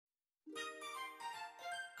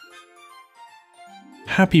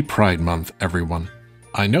Happy Pride Month, everyone.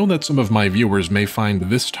 I know that some of my viewers may find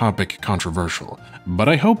this topic controversial, but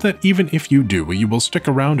I hope that even if you do, you will stick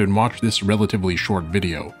around and watch this relatively short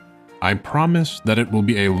video. I promise that it will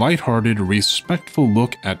be a lighthearted, respectful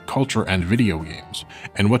look at culture and video games,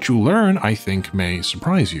 and what you learn, I think, may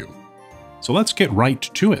surprise you. So let's get right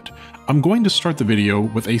to it. I'm going to start the video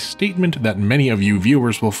with a statement that many of you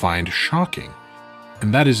viewers will find shocking,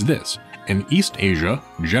 and that is this. In East Asia,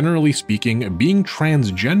 generally speaking, being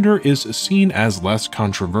transgender is seen as less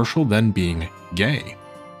controversial than being gay.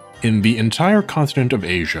 In the entire continent of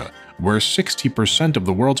Asia, where 60% of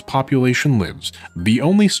the world's population lives, the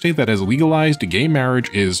only state that has legalized gay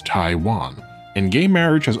marriage is Taiwan, and gay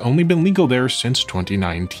marriage has only been legal there since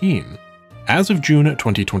 2019. As of June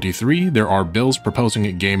 2023, there are bills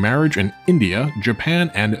proposing gay marriage in India,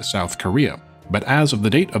 Japan, and South Korea. But as of the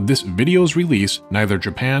date of this video's release, neither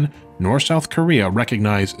Japan nor South Korea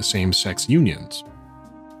recognize same-sex unions,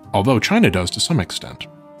 although China does to some extent.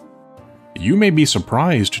 You may be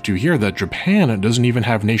surprised to hear that Japan doesn't even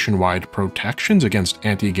have nationwide protections against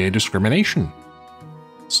anti-gay discrimination.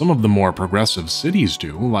 Some of the more progressive cities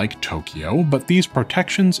do, like Tokyo, but these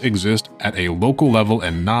protections exist at a local level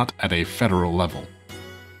and not at a federal level.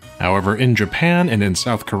 However, in Japan and in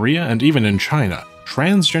South Korea and even in China,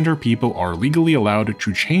 transgender people are legally allowed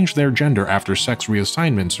to change their gender after sex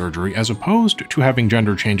reassignment surgery as opposed to having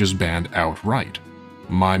gender changes banned outright.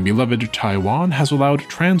 My beloved Taiwan has allowed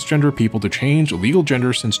transgender people to change legal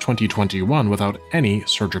gender since 2021 without any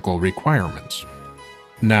surgical requirements.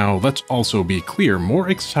 Now, let's also be clear, more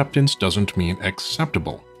acceptance doesn't mean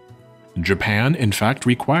acceptable. Japan, in fact,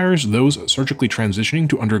 requires those surgically transitioning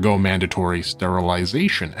to undergo mandatory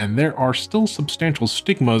sterilization, and there are still substantial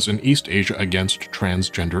stigmas in East Asia against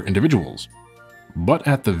transgender individuals. But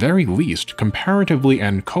at the very least, comparatively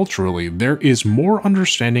and culturally, there is more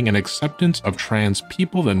understanding and acceptance of trans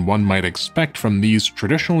people than one might expect from these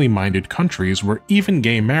traditionally minded countries where even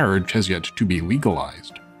gay marriage has yet to be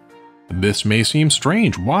legalized. This may seem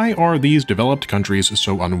strange. Why are these developed countries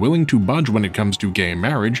so unwilling to budge when it comes to gay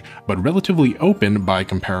marriage, but relatively open by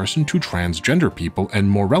comparison to transgender people and,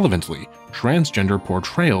 more relevantly, transgender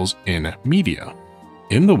portrayals in media?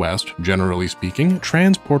 In the West, generally speaking,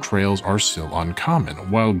 trans portrayals are still uncommon,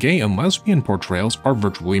 while gay and lesbian portrayals are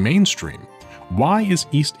virtually mainstream. Why is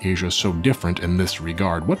East Asia so different in this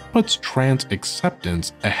regard? What puts trans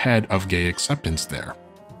acceptance ahead of gay acceptance there?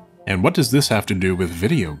 And what does this have to do with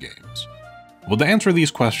video games? Well, to answer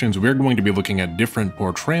these questions, we're going to be looking at different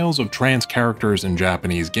portrayals of trans characters in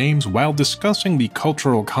Japanese games while discussing the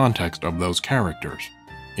cultural context of those characters.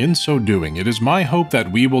 In so doing, it is my hope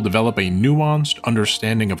that we will develop a nuanced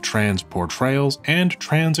understanding of trans portrayals and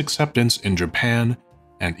trans acceptance in Japan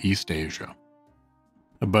and East Asia.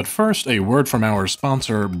 But first, a word from our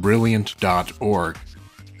sponsor, Brilliant.org.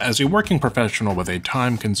 As a working professional with a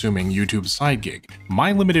time-consuming YouTube side gig,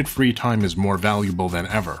 my limited free time is more valuable than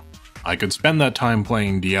ever. I could spend that time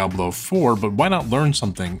playing Diablo 4, but why not learn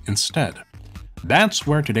something instead? That's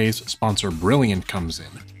where today's sponsor Brilliant comes in.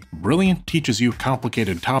 Brilliant teaches you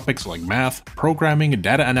complicated topics like math, programming,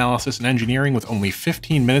 data analysis, and engineering with only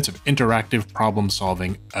 15 minutes of interactive problem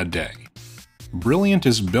solving a day. Brilliant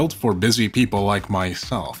is built for busy people like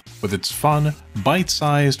myself, with its fun,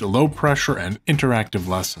 bite-sized, low-pressure, and interactive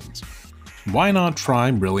lessons. Why not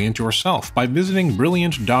try Brilliant yourself by visiting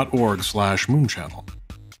brilliant.org/moonchannel.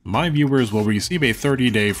 My viewers will receive a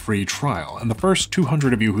 30-day free trial, and the first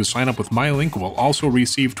 200 of you who sign up with my link will also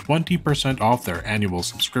receive 20% off their annual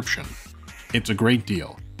subscription. It's a great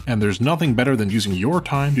deal, and there's nothing better than using your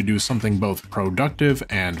time to do something both productive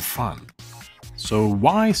and fun. So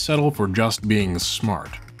why settle for just being smart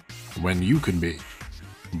when you could be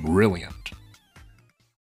brilliant?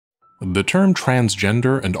 The term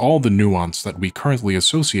transgender and all the nuance that we currently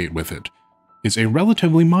associate with it is a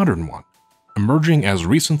relatively modern one, emerging as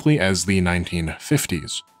recently as the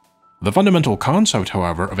 1950s. The fundamental concept,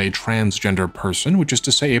 however, of a transgender person, which is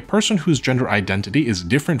to say a person whose gender identity is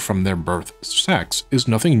different from their birth sex, is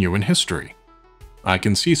nothing new in history. I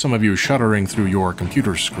can see some of you shuddering through your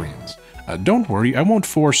computer screens. Don't worry, I won't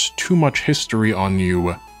force too much history on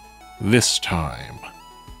you this time.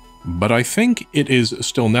 But I think it is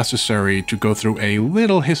still necessary to go through a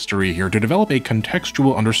little history here to develop a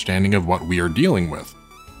contextual understanding of what we are dealing with.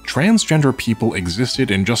 Transgender people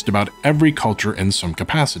existed in just about every culture in some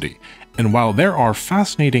capacity, and while there are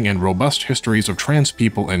fascinating and robust histories of trans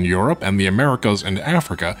people in Europe and the Americas and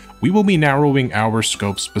Africa, we will be narrowing our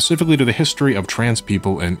scope specifically to the history of trans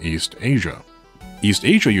people in East Asia. East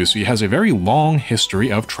Asia, you see, has a very long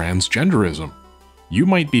history of transgenderism. You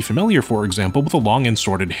might be familiar, for example, with a long and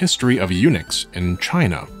sordid history of eunuchs in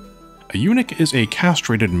China. A eunuch is a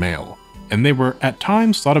castrated male, and they were at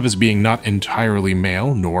times thought of as being not entirely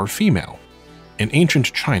male nor female. In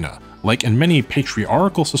ancient China, like in many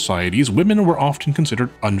patriarchal societies, women were often considered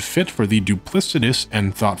unfit for the duplicitous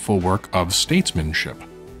and thoughtful work of statesmanship.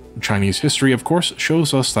 Chinese history, of course,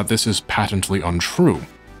 shows us that this is patently untrue.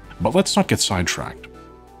 But let's not get sidetracked.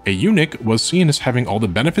 A eunuch was seen as having all the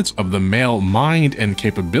benefits of the male mind and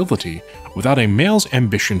capability without a male's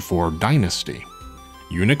ambition for dynasty.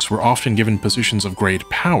 Eunuchs were often given positions of great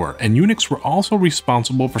power, and eunuchs were also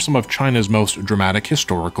responsible for some of China's most dramatic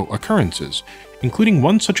historical occurrences, including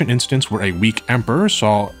one such an instance where a weak emperor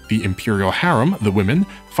saw the imperial harem, the women,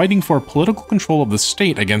 fighting for political control of the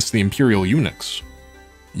state against the imperial eunuchs.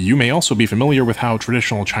 You may also be familiar with how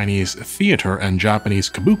traditional Chinese theater and Japanese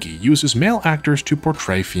kabuki uses male actors to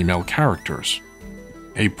portray female characters.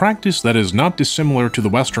 A practice that is not dissimilar to the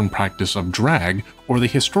Western practice of drag or the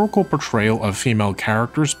historical portrayal of female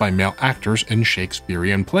characters by male actors in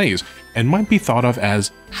Shakespearean plays, and might be thought of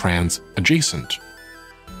as trans-adjacent.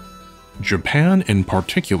 Japan, in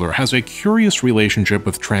particular, has a curious relationship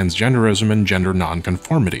with transgenderism and gender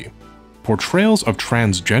nonconformity. Portrayals of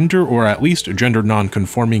transgender or at least gender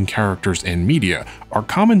nonconforming characters in media are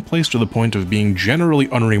commonplace to the point of being generally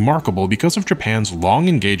unremarkable because of Japan's long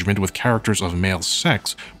engagement with characters of male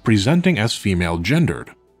sex presenting as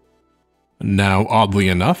female-gendered. Now, oddly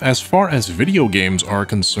enough, as far as video games are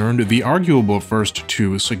concerned, the arguable first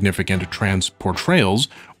two significant trans portrayals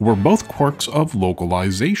were both quirks of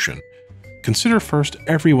localization. Consider first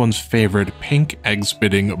everyone's favorite pink,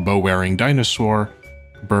 egg-spitting, bow-wearing dinosaur,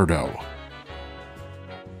 Birdo.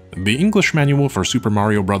 The English manual for Super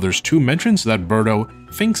Mario Bros. 2 mentions that Birdo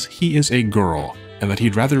thinks he is a girl and that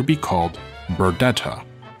he'd rather be called Birdetta.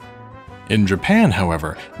 In Japan,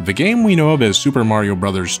 however, the game we know of as Super Mario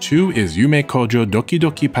Bros. 2 is Yume Kojo Doki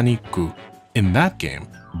Doki Paniku. In that game,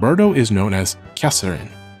 Birdo is known as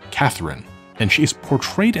Catherine, and she is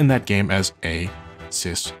portrayed in that game as a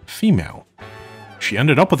cis female. She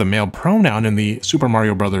ended up with a male pronoun in the Super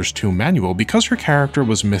Mario Bros. 2 manual because her character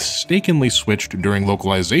was mistakenly switched during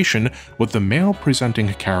localization with the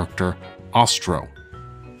male-presenting character Ostro.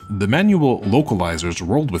 The manual localizers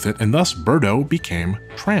rolled with it, and thus Birdo became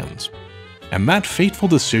trans. And that fateful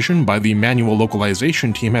decision by the manual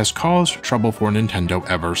localization team has caused trouble for Nintendo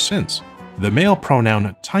ever since. The male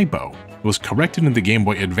pronoun typo was corrected in the Game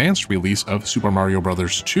Boy Advance release of Super Mario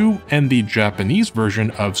Bros. 2, and the Japanese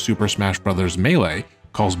version of Super Smash Bros. Melee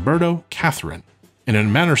calls Birdo Catherine, and in a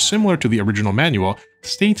manner similar to the original manual,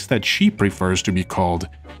 states that she prefers to be called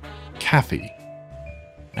Kathy.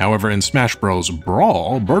 However, in Smash Bros.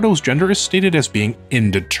 Brawl, Birdo's gender is stated as being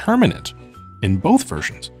indeterminate in both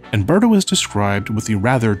versions, and Birdo is described with the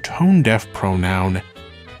rather tone-deaf pronoun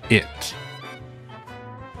it.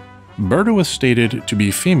 Birdo is stated to be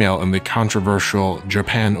female in the controversial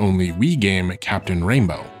Japan-only Wii game Captain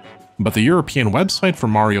Rainbow, but the European website for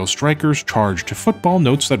Mario Strikers Charged Football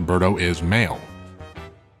notes that Birdo is male.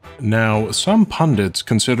 Now, some pundits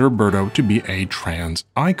consider Birdo to be a trans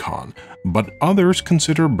icon, but others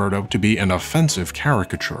consider Birdo to be an offensive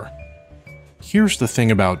caricature. Here's the thing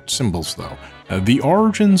about symbols, though. The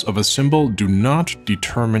origins of a symbol do not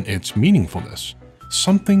determine its meaningfulness.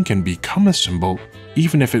 Something can become a symbol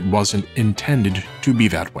even if it wasn't intended to be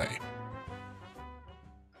that way.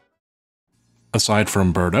 Aside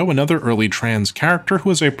from Birdo, another early trans character who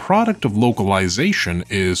is a product of localization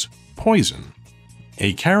is Poison,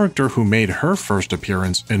 a character who made her first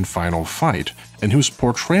appearance in Final Fight, and whose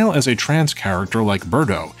portrayal as a trans character like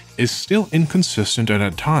Birdo is still inconsistent and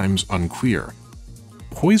at times unclear.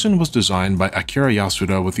 Poison was designed by Akira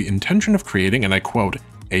Yasuda with the intention of creating, and I quote,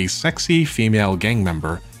 a sexy female gang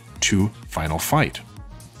member to Final Fight.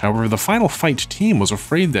 However, the Final Fight team was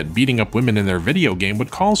afraid that beating up women in their video game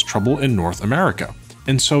would cause trouble in North America,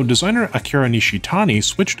 and so designer Akira Nishitani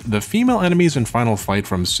switched the female enemies in Final Fight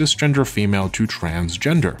from cisgender female to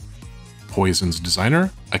transgender. Poison's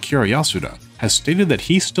designer, Akira Yasuda, has stated that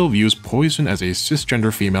he still views Poison as a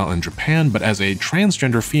cisgender female in Japan but as a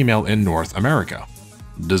transgender female in North America.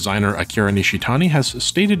 Designer Akira Nishitani has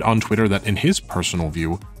stated on Twitter that in his personal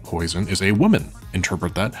view, Poison is a woman.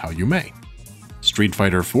 Interpret that how you may. Street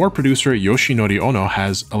Fighter IV producer Yoshinori Ono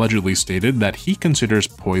has allegedly stated that he considers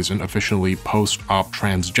Poison officially post-op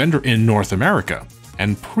transgender in North America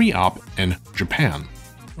and pre-op in Japan.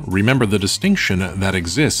 Remember the distinction that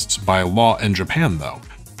exists by law in Japan, though.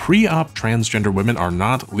 Pre-op transgender women are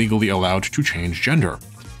not legally allowed to change gender.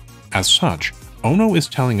 As such, Ono is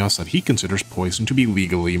telling us that he considers Poison to be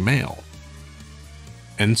legally male.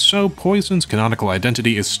 And so Poison's canonical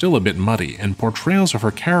identity is still a bit muddy, and portrayals of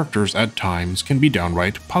her characters at times can be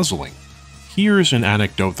downright puzzling. Here's an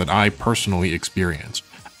anecdote that I personally experienced.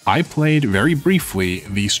 I played very briefly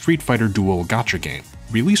the Street Fighter Duel gacha game,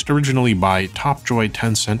 released originally by Topjoy,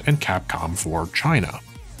 Tencent, and Capcom for China.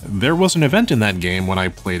 There was an event in that game when I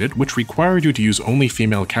played it which required you to use only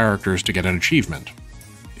female characters to get an achievement.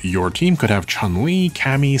 Your team could have Chun-Li,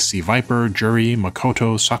 Cammy, Sea Viper, Juri,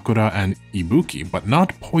 Makoto, Sakura, and Ibuki, but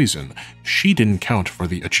not Poison. She didn't count for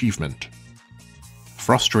the achievement.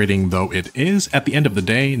 Frustrating though it is, at the end of the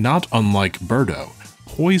day, not unlike Birdo,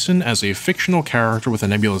 Poison as a fictional character with a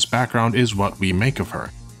nebulous background is what we make of her.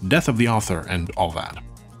 Death of the author and all that.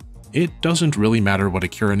 It doesn't really matter what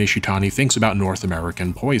Akira Nishitani thinks about North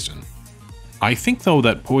American Poison. I think though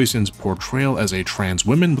that Poison's portrayal as a trans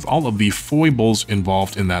woman with all of the foibles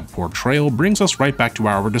involved in that portrayal brings us right back to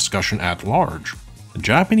our discussion at large.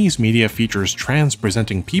 Japanese media features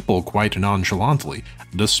trans-presenting people quite nonchalantly,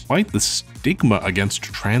 despite the stigma against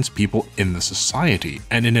trans people in the society,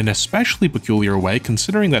 and in an especially peculiar way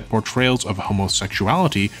considering that portrayals of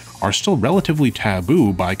homosexuality are still relatively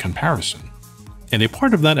taboo by comparison. And a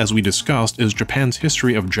part of that, as we discussed, is Japan's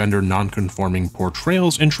history of gender non-conforming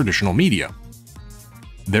portrayals in traditional media.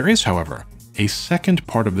 There is, however, a second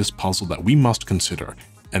part of this puzzle that we must consider,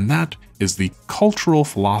 and that is the cultural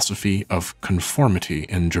philosophy of conformity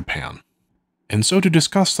in Japan. And so to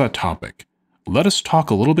discuss that topic, let us talk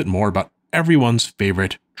a little bit more about everyone's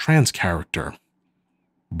favorite trans character,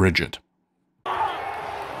 Bridget.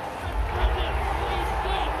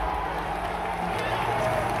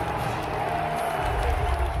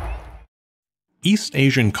 East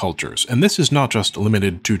Asian cultures, and this is not just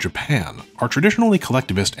limited to Japan, are traditionally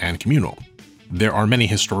collectivist and communal. There are many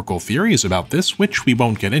historical theories about this, which we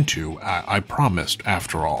won't get into, I promised,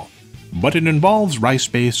 after all. But it involves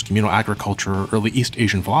rice-based communal agriculture, early East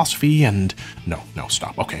Asian philosophy, and... No,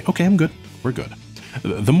 stop. Okay, I'm good. We're good.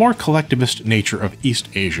 The more collectivist nature of East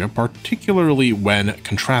Asia, particularly when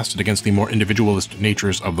contrasted against the more individualist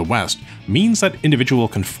natures of the West, means that individual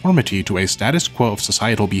conformity to a status quo of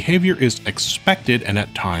societal behavior is expected and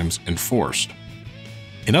at times enforced.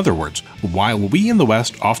 In other words, while we in the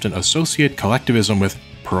West often associate collectivism with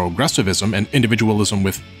progressivism and individualism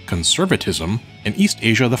with conservatism, in East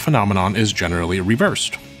Asia the phenomenon is generally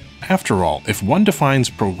reversed. After all, if one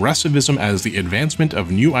defines progressivism as the advancement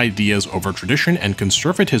of new ideas over tradition and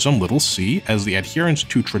conservatism c as the adherence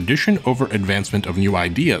to tradition over advancement of new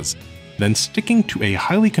ideas, then sticking to a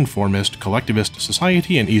highly conformist collectivist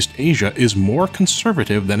society in East Asia is more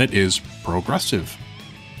conservative than it is progressive.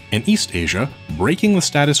 In East Asia, breaking the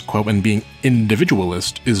status quo and being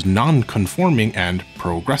individualist is non-conforming and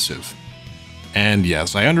progressive. And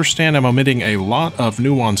yes, I understand I'm omitting a lot of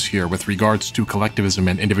nuance here with regards to collectivism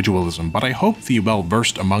and individualism, but I hope the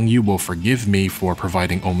well-versed among you will forgive me for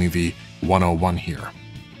providing only the 101 here.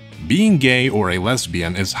 Being gay or a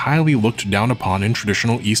lesbian is highly looked down upon in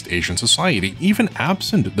traditional East Asian society, even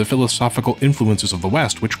absent the philosophical influences of the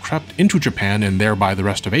West which crept into Japan and thereby the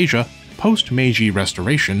rest of Asia post-Meiji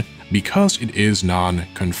Restoration, because it is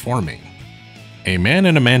non-conforming. A man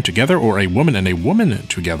and a man together or a woman and a woman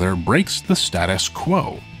together breaks the status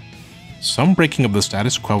quo. Some breaking of the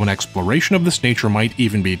status quo and exploration of this nature might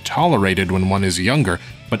even be tolerated when one is younger,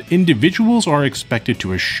 but individuals are expected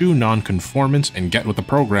to eschew non-conformance and get with the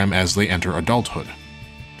program as they enter adulthood.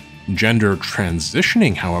 Gender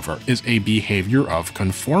transitioning, however, is a behavior of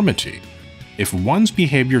conformity. If one's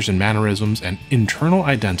behaviors and mannerisms and internal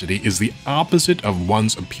identity is the opposite of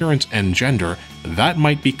one's appearance and gender, that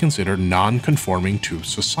might be considered non-conforming to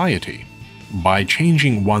society. By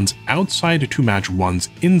changing one's outside to match one's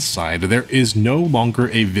inside, there is no longer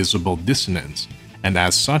a visible dissonance, and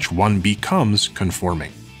as such one becomes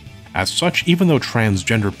conforming. As such, even though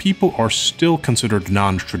transgender people are still considered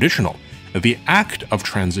non-traditional, the act of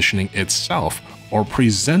transitioning itself, or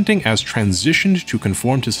presenting as transitioned to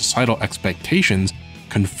conform to societal expectations,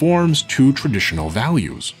 conforms to traditional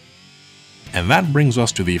values. And that brings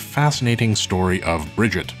us to the fascinating story of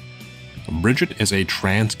Bridget. Bridget is a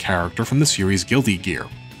trans character from the series Guilty Gear,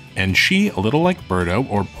 and she, a little like Birdo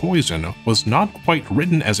or Poison, was not quite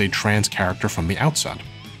written as a trans character from the outset.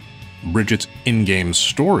 Bridget's in-game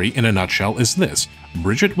story, in a nutshell, is this.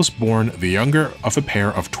 Bridget was born the younger of a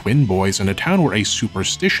pair of twin boys in a town where a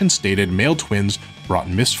superstition stated male twins brought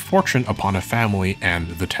misfortune upon a family and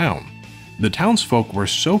the town. The townsfolk were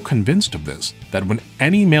so convinced of this that when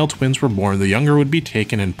any male twins were born, the younger would be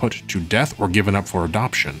taken and put to death or given up for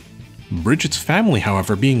adoption. Bridget's family,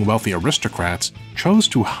 however, being wealthy aristocrats, chose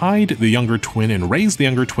to hide the younger twin and raise the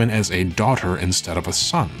younger twin as a daughter instead of a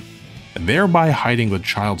son, thereby hiding the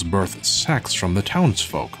child's birth sex from the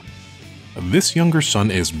townsfolk. This younger son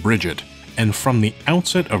is Bridget, And from the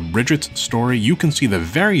outset of Bridget's story, you can see the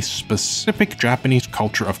very specific Japanese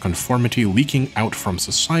culture of conformity leaking out from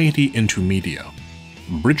society into media.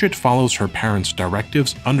 Bridget follows her parents'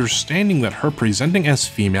 directives, understanding that her presenting as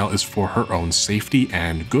female is for her own safety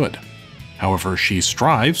and good. However, she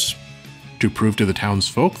strives to prove to the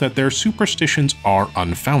townsfolk that their superstitions are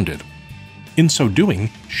unfounded. In so doing,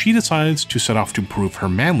 she decides to set off to prove her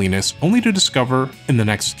manliness, only to discover in the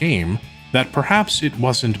next game that perhaps it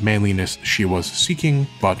wasn't manliness she was seeking,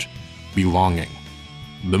 but belonging.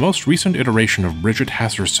 The most recent iteration of Bridget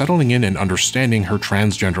has her settling in and understanding her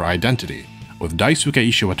transgender identity, with Daisuke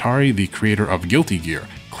Ishiwatari, the creator of Guilty Gear,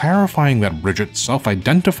 clarifying that Bridget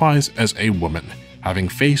self-identifies as a woman, having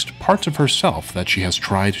faced parts of herself that she has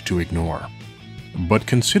tried to ignore. But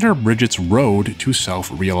consider Bridget's road to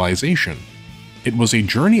self-realization. It was a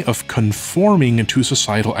journey of conforming to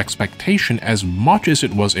societal expectation as much as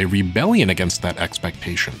it was a rebellion against that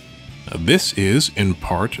expectation. This is, in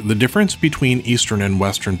part, the difference between Eastern and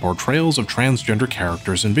Western portrayals of transgender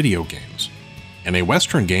characters in video games. In a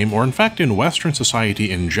Western game, or in fact in Western society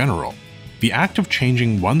in general, the act of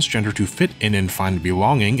changing one's gender to fit in and find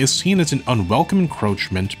belonging is seen as an unwelcome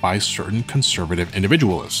encroachment by certain conservative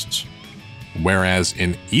individualists. Whereas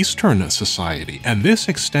in Eastern society, and this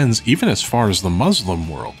extends even as far as the Muslim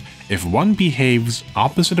world, if one behaves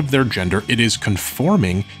opposite of their gender, it is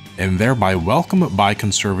conforming and thereby welcome by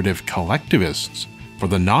conservative collectivists for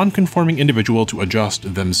the non-conforming individual to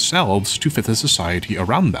adjust themselves to fit the society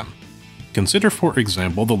around them. Consider, for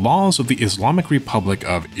example, the laws of the Islamic Republic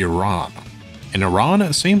of Iran. In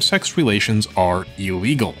Iran, same-sex relations are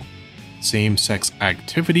illegal. Same-sex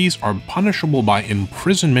activities are punishable by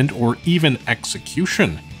imprisonment or even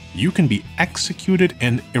execution. You can be executed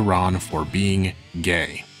in Iran for being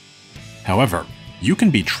gay. However, you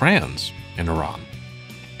can be trans in Iran.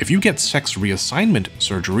 If you get sex reassignment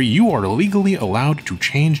surgery, you are legally allowed to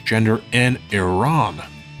change gender in Iran.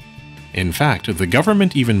 In fact, the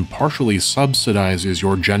government even partially subsidizes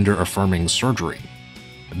your gender-affirming surgery.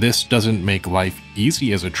 This doesn't make life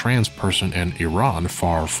easy as a trans person in Iran,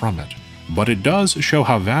 far from it. But it does show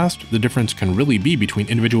how vast the difference can really be between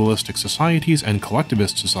individualistic societies and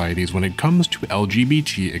collectivist societies when it comes to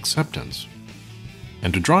LGBT acceptance.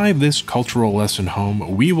 And to drive this cultural lesson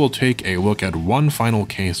home, we will take a look at one final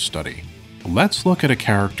case study. Let's look at a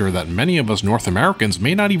character that many of us North Americans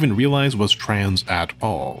may not even realize was trans at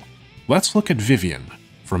all. Let's look at Vivian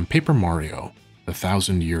from Paper Mario: The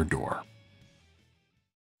Thousand-Year Door.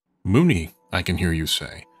 Mooney, I can hear you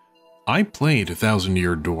say. I played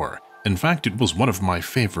Thousand-Year Door. In fact, it was one of my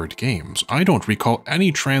favorite games. I don't recall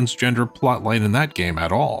any transgender plotline in that game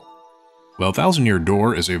at all. Well, Thousand-Year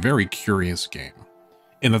Door is a very curious game,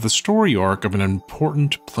 in that the story arc of an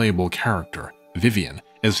important playable character, Vivian,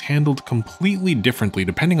 is handled completely differently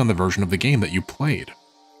depending on the version of the game that you played.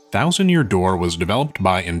 Thousand-Year Door was developed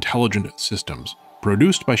by Intelligent Systems,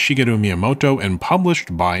 produced by Shigeru Miyamoto, and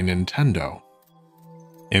published by Nintendo.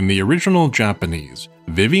 In the original Japanese,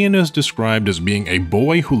 Vivian is described as being a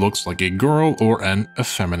boy who looks like a girl or an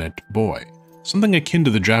effeminate boy, something akin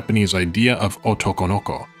to the Japanese idea of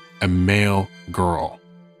otokonoko, a male girl.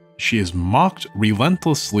 She is mocked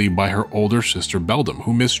relentlessly by her older sister Beldam,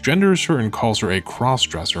 who misgenders her and calls her a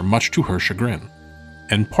crossdresser, much to her chagrin.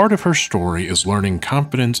 And part of her story is learning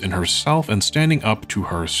confidence in herself and standing up to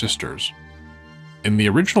her sisters. In the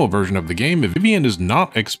original version of the game, Vivian is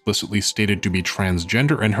not explicitly stated to be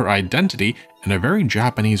transgender, and her identity, in a very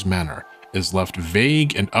Japanese manner, is left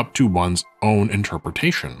vague and up to one's own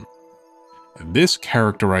interpretation. This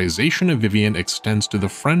characterization of Vivian extends to the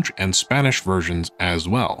French and Spanish versions as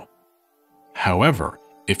well. However,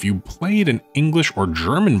 if you played an English or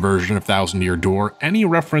German version of Thousand-Year Door, any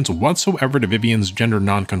reference whatsoever to Vivian's gender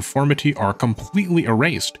nonconformity are completely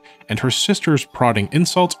erased, and her sister's prodding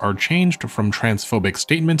insults are changed from transphobic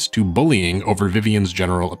statements to bullying over Vivian's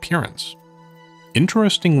general appearance.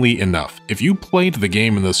 Interestingly enough, if you played the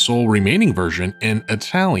game in the sole remaining version in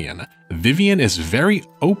Italian, Vivian is very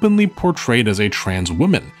openly portrayed as a trans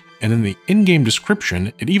woman, and in the in-game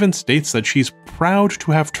description, it even states that she's proud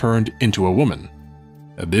to have turned into a woman.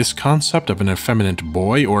 This concept of an effeminate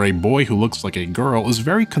boy or a boy who looks like a girl is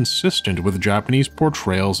very consistent with Japanese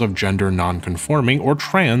portrayals of gender non-conforming or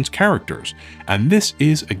trans characters, and this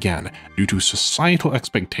is, again, due to societal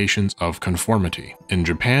expectations of conformity. In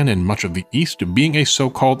Japan and much of the East, being a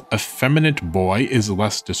so-called effeminate boy is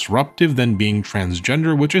less disruptive than being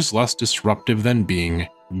transgender, which is less disruptive than being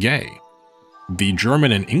gay. The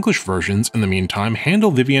German and English versions, in the meantime, handle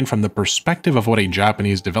Vivian from the perspective of what a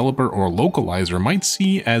Japanese developer or localizer might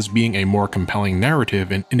see as being a more compelling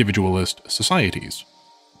narrative in individualist societies.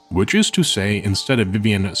 Which is to say, instead of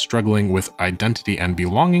Vivian struggling with identity and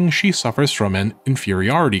belonging, she suffers from an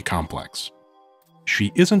inferiority complex.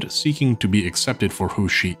 She isn't seeking to be accepted for who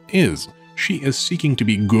she is seeking to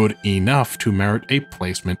be good enough to merit a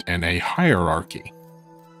placement in a hierarchy.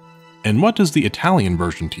 And what does the Italian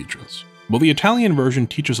version teach us? Well, the Italian version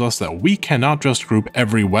teaches us that we cannot just group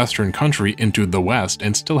every Western country into the West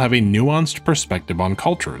and still have a nuanced perspective on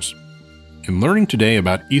cultures. In learning today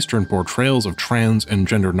about Eastern portrayals of trans and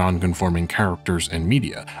gender non-conforming characters in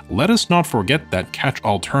media, let us not forget that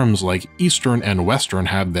catch-all terms like Eastern and Western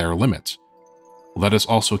have their limits. Let us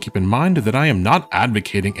also keep in mind that I am not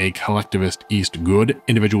advocating a collectivist East good,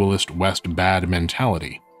 individualist West bad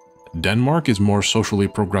mentality. Denmark is more socially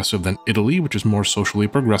progressive than Italy, which is more socially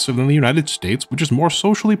progressive than the United States, which is more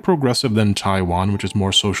socially progressive than Taiwan, which is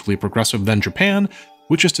more socially progressive than Japan,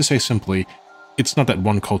 which is to say simply, it's not that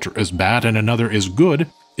one culture is bad and another is good,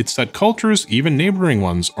 it's that cultures, even neighboring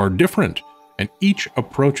ones, are different, and each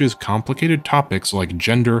approaches complicated topics like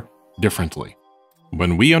gender differently.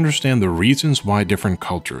 When we understand the reasons why different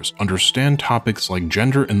cultures understand topics like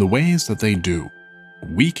gender in the ways that they do,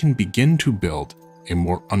 we can begin to build a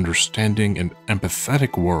more understanding and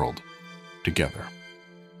empathetic world together.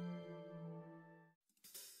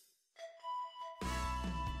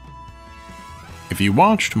 If you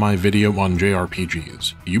watched my video on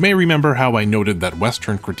JRPGs, you may remember how I noted that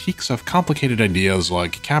Western critiques of complicated ideas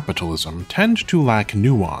like capitalism tend to lack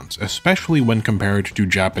nuance, especially when compared to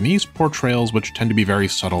Japanese portrayals, which tend to be very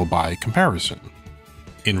subtle by comparison.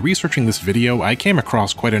 In researching this video, I came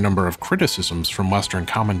across quite a number of criticisms from Western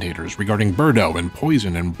commentators regarding Birdo and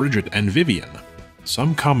Poison and Bridget and Vivian.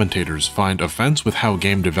 Some commentators find offense with how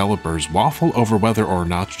game developers waffle over whether or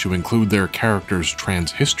not to include their characters'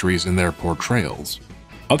 trans histories in their portrayals.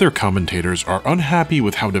 Other commentators are unhappy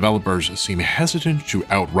with how developers seem hesitant to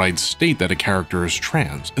outright state that a character is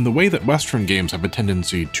trans, in the way that Western games have a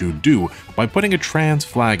tendency to do by putting a trans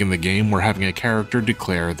flag in the game or having a character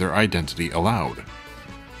declare their identity aloud.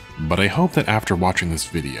 But I hope that after watching this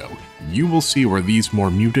video, you will see where these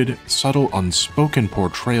more muted, subtle, unspoken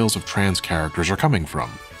portrayals of trans characters are coming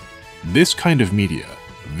from. This kind of media,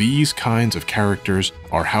 these kinds of characters,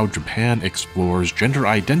 are how Japan explores gender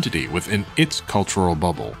identity within its cultural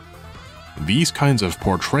bubble. These kinds of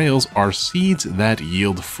portrayals are seeds that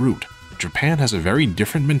yield fruit. Japan has a very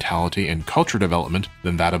different mentality and culture development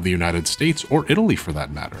than that of the United States or Italy for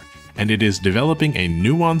that matter, and it is developing a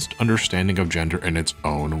nuanced understanding of gender in its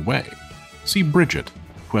own way. See Bridget,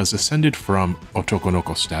 who has ascended from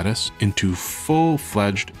otokonoko status into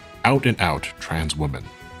full-fledged, out-and-out trans woman.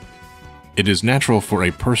 It is natural for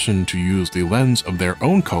a person to use the lens of their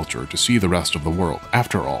own culture to see the rest of the world.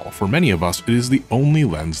 After all, for many of us, it is the only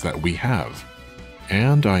lens that we have.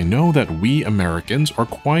 And I know that we Americans are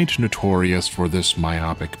quite notorious for this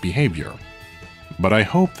myopic behavior. But I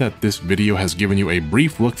hope that this video has given you a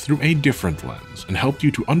brief look through a different lens and helped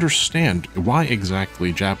you to understand why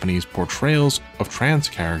exactly Japanese portrayals of trans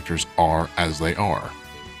characters are as they are.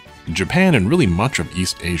 Japan and really much of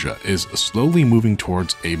East Asia is slowly moving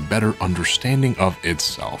towards a better understanding of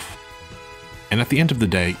itself. And at the end of the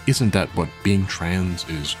day, isn't that what being trans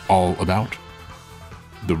is all about?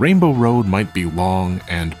 The rainbow road might be long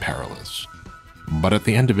and perilous, but at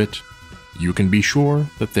the end of it, you can be sure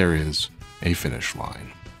that there is a finish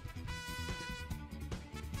line.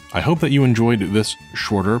 I hope that you enjoyed this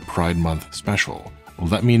shorter Pride Month special.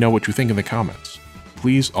 Let me know what you think in the comments.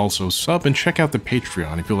 Please also sub and check out the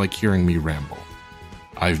Patreon if you like hearing me ramble.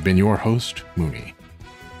 I've been your host, Mooney,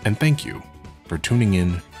 and thank you for tuning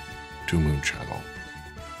in to Moon Channel.